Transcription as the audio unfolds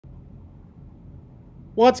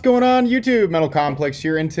What's going on YouTube? Metal Complex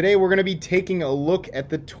here, and today we're going to be taking a look at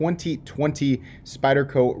the 2020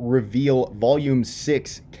 Spyderco Reveal Volume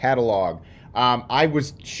 6 catalog. I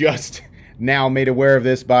was just now made aware of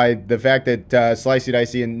this by the fact that Slicey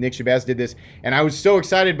Dicey and Nick Shabazz did this, and I was so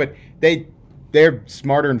excited, but they're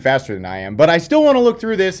smarter and faster than I am. But I still want to look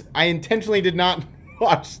through this. I intentionally did not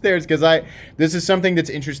watch theirs because this is something that's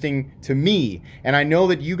interesting to me, and I know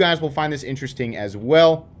that you guys will find this interesting as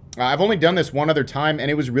well. I've only done this one other time,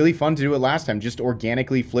 and it was really fun to do it last time, just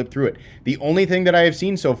organically flip through it. The only thing that I have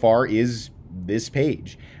seen so far is this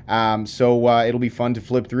page. It'll be fun to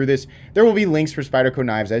flip through this. There will be links for Spyderco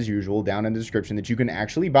knives, as usual, down in the description that you can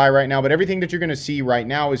actually buy right now, but everything that you're going to see right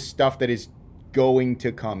now is stuff that is going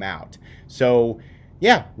to come out. So,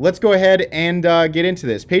 yeah, let's go ahead and get into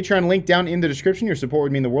this. Patreon link down in the description. Your support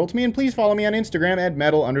would mean the world to me, and please follow me on Instagram at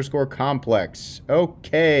metal_complex.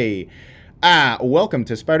 Okay. Welcome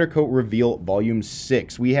to Spyderco Reveal Volume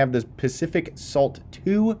 6. We have the Pacific Salt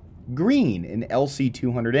 2 Green in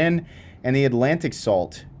LC200N and the Atlantic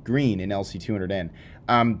Salt Green in LC200N.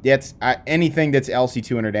 Anything that's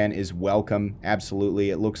LC200N is welcome, absolutely.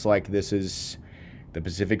 It looks like this is the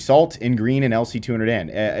Pacific Salt in green and LC200N.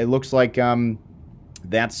 It looks like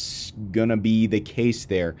that's gonna be the case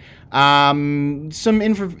there. Some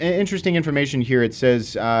interesting information here. It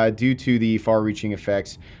says, due to the far-reaching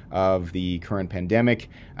effects of the current pandemic,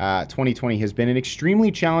 2020 has been an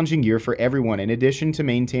extremely challenging year for everyone. In addition to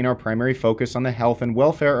maintain our primary focus on the health and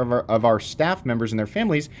welfare of our staff members and their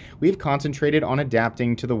families, we have concentrated on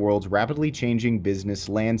adapting to the world's rapidly changing business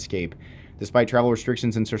landscape. Despite travel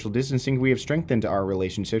restrictions and social distancing, we have strengthened our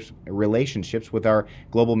relationships with our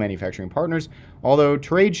global manufacturing partners. Although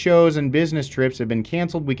trade shows and business trips have been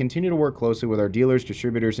canceled, we continue to work closely with our dealers,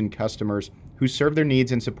 distributors, and customers who serve their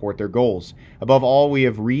needs and support their goals. Above all, we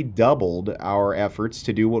have redoubled our efforts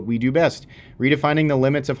to do what we do best, redefining the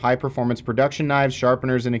limits of high-performance production knives,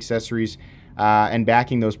 sharpeners, and accessories, and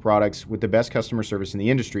backing those products with the best customer service in the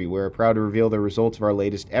industry. We're proud to reveal the results of our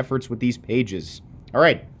latest efforts with these pages. All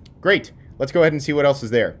right, great. Let's go ahead and see what else is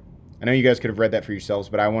there. I know you guys could have read that for yourselves,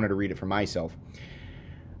 but I wanted to read it for myself.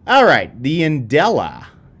 All right, the Indela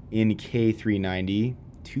in K390,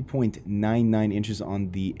 2.99 inches on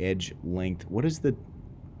the edge length. What is the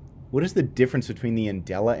difference between the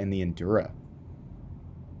Indela and the Endura?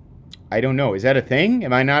 I don't know. Is that a thing?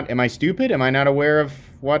 Am I stupid? Am I not aware of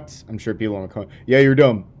what? I'm sure people are going, yeah, you're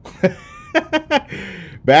dumb.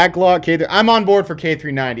 Backlog K3. I'm on board for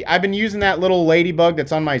K390. I've been using that little ladybug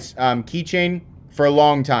that's on my keychain for a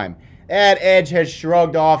long time. That edge has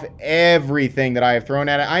shrugged off everything that I have thrown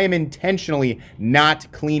at it. I am intentionally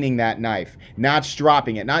not cleaning that knife, not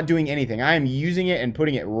stropping it, not doing anything. I am using it and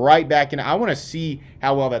putting it right back in. I want to see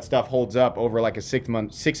how well that stuff holds up over like a six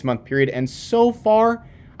month period. And so far,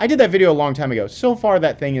 I did that video a long time ago. So far,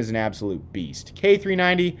 that thing is an absolute beast.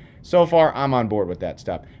 K390. So far, I'm on board with that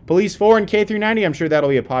stuff. Police 4 and K390, I'm sure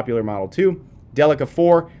that'll be a popular model too. Delica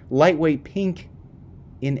 4, lightweight pink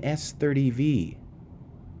in S30V.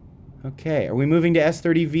 Okay, are we moving to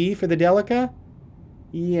S30V for the Delica?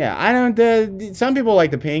 Yeah, I don't, some people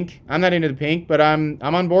like the pink. I'm not into the pink, but I'm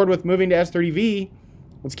on board with moving to S30V.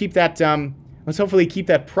 Let's keep that, let's hopefully keep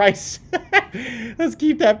that price. Let's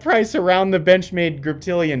keep that price around the Benchmade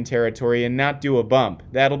Griptilian territory and not do a bump.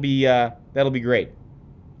 That'll be great.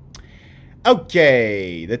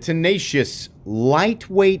 Okay, the Tenacious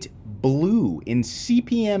Lightweight Blue in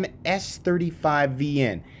CPM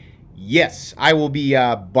S35VN. Yes, I will be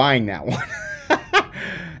buying that one.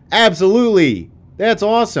 Absolutely. That's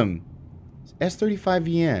awesome.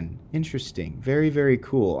 S35VN. Interesting. Very, very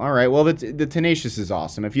cool. All right, well, the Tenacious is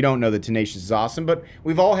awesome. If you don't know, the Tenacious is awesome, but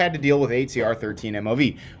we've all had to deal with 8CR13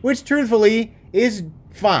 MOV, which truthfully is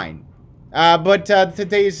fine. But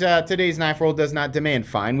today's knife world does not demand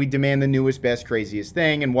fine. We demand the newest, best, craziest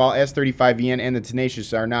thing. And while S35VN and the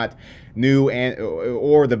Tenacious are not new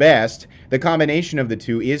or the best, the combination of the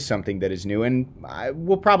two is something that is new and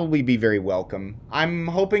will probably be very welcome. I'm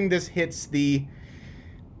hoping this hits the...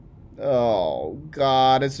 Oh,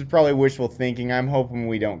 God, this is probably wishful thinking. I'm hoping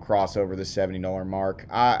we don't cross over the $70 mark.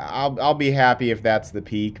 I'll be happy if that's the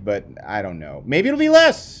peak, but I don't know. Maybe it'll be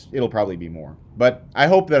less. It'll probably be more. But I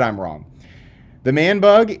hope that I'm wrong. The Man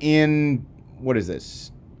Bug in, what is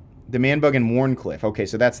this? The Man Bug in Warncliffe. Okay,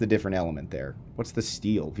 so that's the different element there. What's the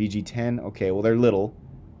steel? VG10? Okay, well, they're little.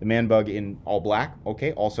 The Man Bug in all black.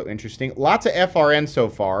 Okay, also interesting. Lots of FRN so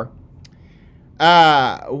far.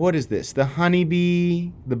 What is this? The Honeybee,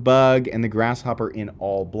 the Bug, and the Grasshopper in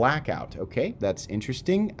all blackout. Okay, that's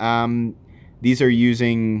interesting. These are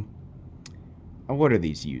using... what are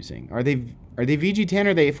these using? Are they VG10?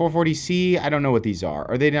 Are they 440C? I don't know what these are.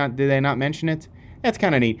 Are they not? Did they not mention it? That's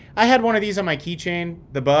kind of neat. I had one of these on my keychain,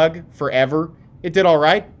 the Bug, forever. It did all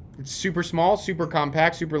right. It's super small, super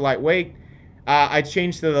compact, super lightweight. I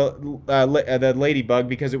changed to the Ladybug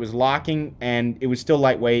because it was locking and it was still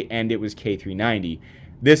lightweight and it was K390.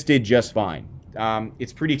 This did just fine.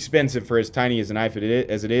 It's pretty expensive for as tiny as a knife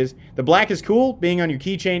as it is. The black is cool. Being on your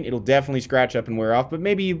keychain, it'll definitely scratch up and wear off, but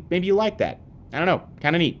maybe you like that. I don't know.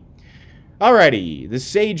 Kind of neat. Alrighty, the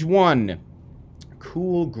Sage 1.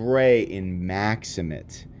 Cool gray in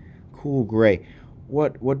Maximate. Cool gray.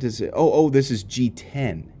 What does it... Oh, this is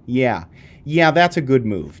G10. Yeah. Yeah, that's a good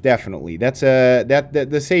move. Definitely. That's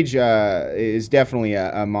the Sage is definitely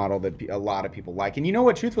a model that a lot of people like. And you know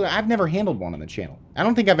what? Truthfully, I've never handled one on the channel. I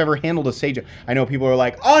don't think I've ever handled a Sage. I know people are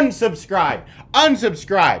like, unsubscribe.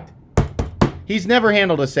 Unsubscribed. He's never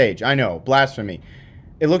handled a Sage. I know. Blasphemy.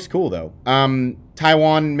 It looks cool, though.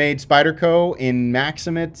 Taiwan-made Spyderco in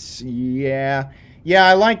Maximate. Yeah. Yeah,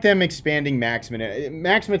 I like them expanding Maximate.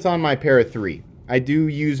 Maximate's on my pair of 3. I do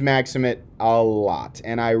use Maximate a lot,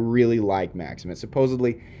 and I really like Maximate.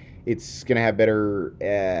 Supposedly, it's going to have better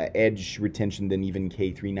edge retention than even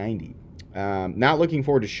K390. Not looking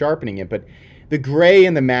forward to sharpening it, but the gray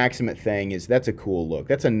and the Maximate thing that's a cool look.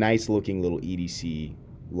 That's a nice-looking little EDC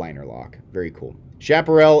liner lock. Very cool.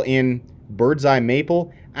 Chaparral in Bird's Eye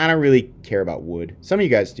Maple. I don't really care about wood. Some of you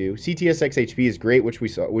guys do. CTS XHP is great, wish we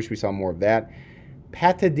saw more of that.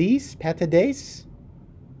 Patadise?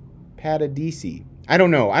 Patadisi. I don't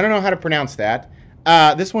know. I don't know how to pronounce that.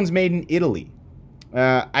 This one's made in Italy.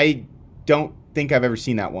 I don't think I've ever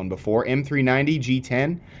seen that one before. M390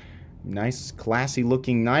 G10. Nice, classy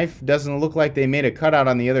looking knife. Doesn't look like they made a cutout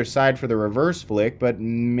on the other side for the reverse flick, but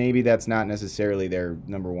maybe that's not necessarily their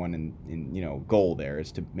number one in goal there,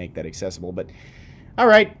 is to make that accessible. But all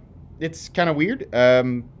right. It's kind of weird.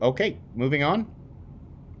 Okay, moving on.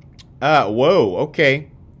 Whoa, okay.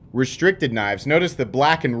 Restricted knives. Notice the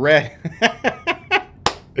black and red.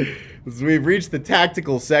 We've reached the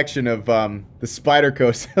tactical section of the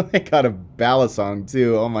Spyderco. So they got a Balisong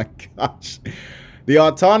too. Oh my gosh. The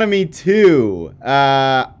Autonomy 2.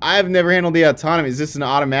 I've never handled the Autonomy. Is this an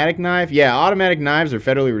automatic knife? Yeah, automatic knives are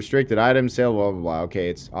federally restricted items. Sale, blah, blah, blah. Okay,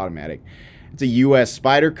 it's automatic. It's a U.S.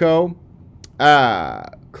 Spyderco.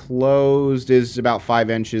 Closed is about 5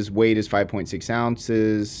 inches. Weight is 5.6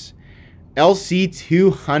 ounces.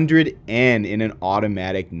 LC200N in an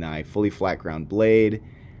automatic knife. Fully flat ground blade.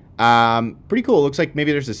 Pretty cool. It looks like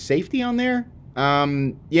maybe there's a safety on there.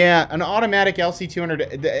 Yeah, an automatic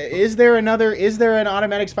LC200. Is there an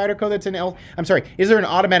automatic Spyderco that's an I'm sorry. Is there an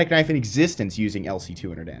automatic knife in existence using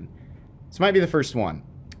LC200N? This might be the first one.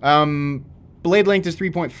 Blade length is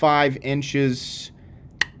 3.5 inches.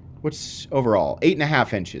 What's overall?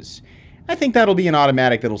 8.5 inches. I think that'll be an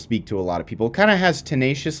automatic that'll speak to a lot of people. It kind of has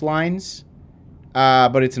tenacious lines,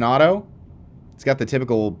 but it's an auto. It's got the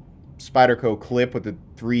typical Spyderco clip with the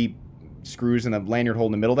 3 screws and the lanyard hole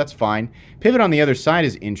in the middle. That's fine. Pivot on the other side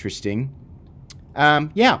is interesting.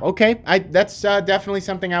 Yeah, okay. That's definitely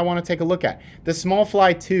something I want to take a look at. The Small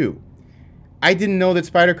Fly 2. I didn't know that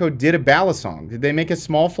Spyderco did a Balisong. Did they make a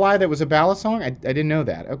Small Fly that was a Balisong? I didn't know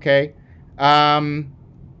that. Okay.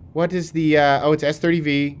 What is the... oh, it's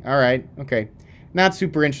S30V. All right. Okay. Not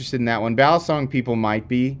super interested in that one. Balisong people might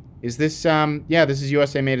be. Is this... yeah, this is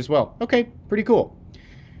USA made as well. Okay. Pretty cool.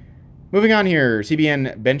 Moving on here.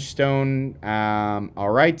 CBN Benchstone. All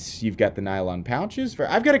right. You've got the nylon pouches.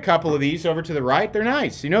 I've got a couple of these over to the right. They're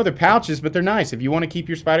nice. You know, they're pouches, but they're nice. If you want to keep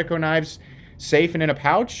your Spyderco knives safe and in a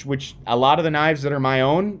pouch, which a lot of the knives that are my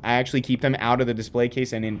own, I actually keep them out of the display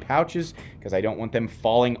case and in pouches because I don't want them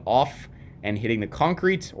falling off and hitting the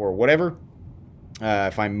concrete or whatever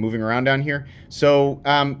if I'm moving around down here. So,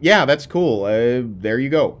 yeah, that's cool. There you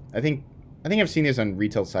go. I think I've seen these on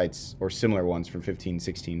retail sites or similar ones for 15,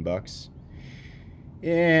 16 bucks.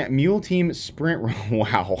 Yeah, Mule Team Sprint.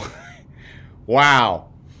 Wow. Wow.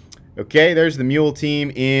 Okay, there's the Mule Team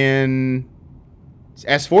in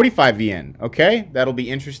S45VN. Okay, that'll be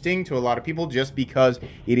interesting to a lot of people just because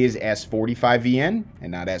it is S45VN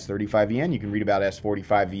and not S35VN. You can read about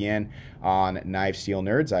S45VN on Knife Steel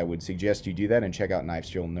Nerds. I would suggest you do that and check out Knife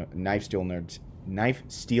Steel Nerds.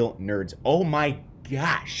 Oh my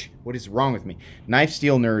gosh, what is wrong with me? Knife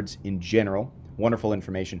Steel Nerds in general. Wonderful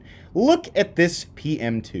information. Look at this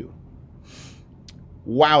PM2.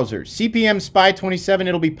 Wowzers. CPM Spy 27,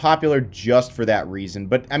 it'll be popular just for that reason.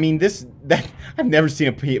 But, I mean, I've never seen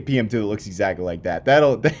a PM2 that looks exactly like that.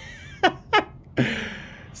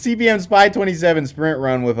 CPM Spy 27 sprint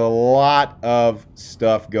run with a lot of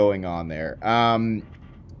stuff going on there.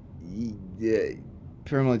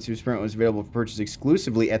 Permanently 2 sprint was available for purchase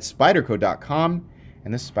exclusively at Spyderco.com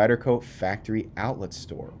and the Spyderco factory outlet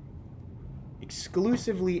store.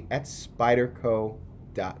 exclusively at Spyderco.com.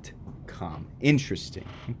 Interesting.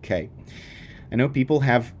 Okay. I know people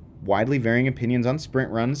have widely varying opinions on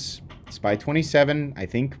sprint runs. Spy 27, I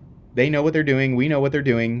think they know what they're doing. We know what they're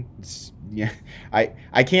doing. Yeah,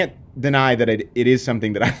 I can't deny that it is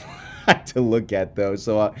something that I like to look at, though,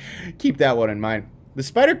 so keep that one in mind. The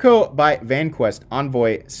Spyderco by VanQuest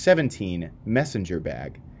Envoy 17 Messenger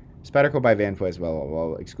Bag. Spyderco by VanQuest,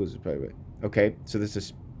 well, exclusive. Okay, so this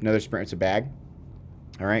is another sprint. It's a bag.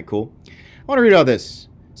 All right, cool. I want to read all this.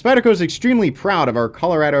 Spyderco is extremely proud of our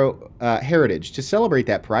Colorado heritage. To celebrate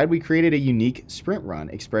that pride, we created a unique sprint run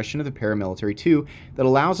expression of the paramilitary 2 that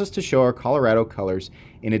allows us to show our Colorado colors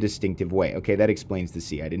in a distinctive way. Okay, that explains the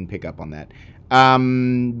C. I didn't pick up on that.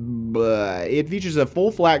 It features a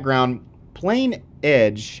full flat ground, plain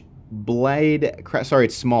edge blade. Sorry,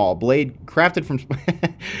 it's small. Blade crafted from...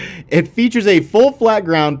 It features a full flat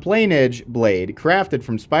ground plain edge blade crafted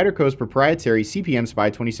from Spyderco's proprietary CPM Spy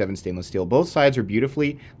 27 stainless steel. Both sides are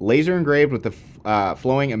beautifully laser engraved with the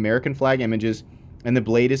flowing American flag images, and the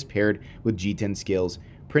blade is paired with G10 skills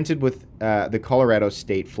printed with the Colorado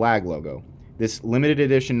state flag logo. This limited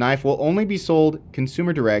edition knife will only be sold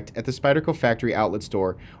consumer direct at the Spyderco factory outlet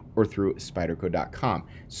store or through Spyderco.com.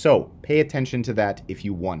 So pay attention to that if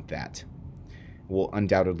you want that. It will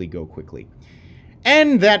undoubtedly go quickly.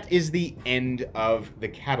 And that is the end of the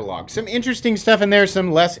catalog. Some interesting stuff in there,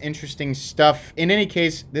 some less interesting stuff. In any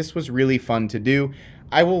case, this was really fun to do.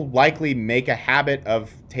 I will likely make a habit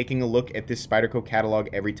of taking a look at this Spyderco catalog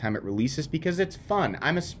every time it releases because it's fun.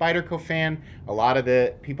 I'm a Spyderco fan. A lot of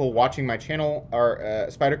the people watching my channel are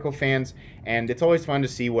Spyderco fans, and it's always fun to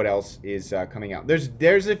see what else is coming out.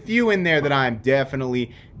 There's a few in there that I'm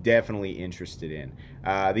definitely interested in.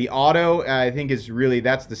 The auto, I think, is really,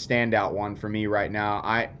 that's the standout one for me right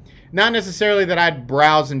now. Not necessarily that I'd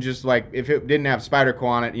browse and just, like, if it didn't have Spyderco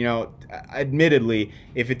on it, you know, admittedly,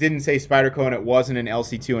 if it didn't say Spyderco and it wasn't an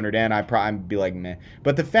LC200N, I'd probably be like, meh.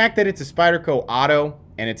 But the fact that it's a Spyderco auto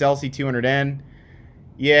and it's LC200N,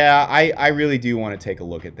 yeah, I really do want to take a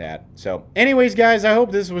look at that. So anyways, guys, I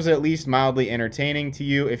hope this was at least mildly entertaining to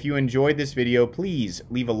you. If you enjoyed this video, please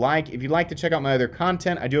leave a like. If you'd like to check out my other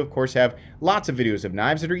content, I do, of course, have lots of videos of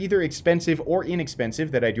knives that are either expensive or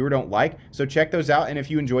inexpensive that I do or don't like. So check those out. And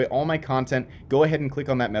if you enjoy all my content, go ahead and click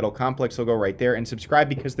on that metal complex logo right there and subscribe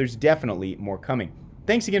because there's definitely more coming.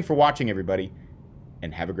 Thanks again for watching, everybody,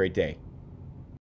 and have a great day.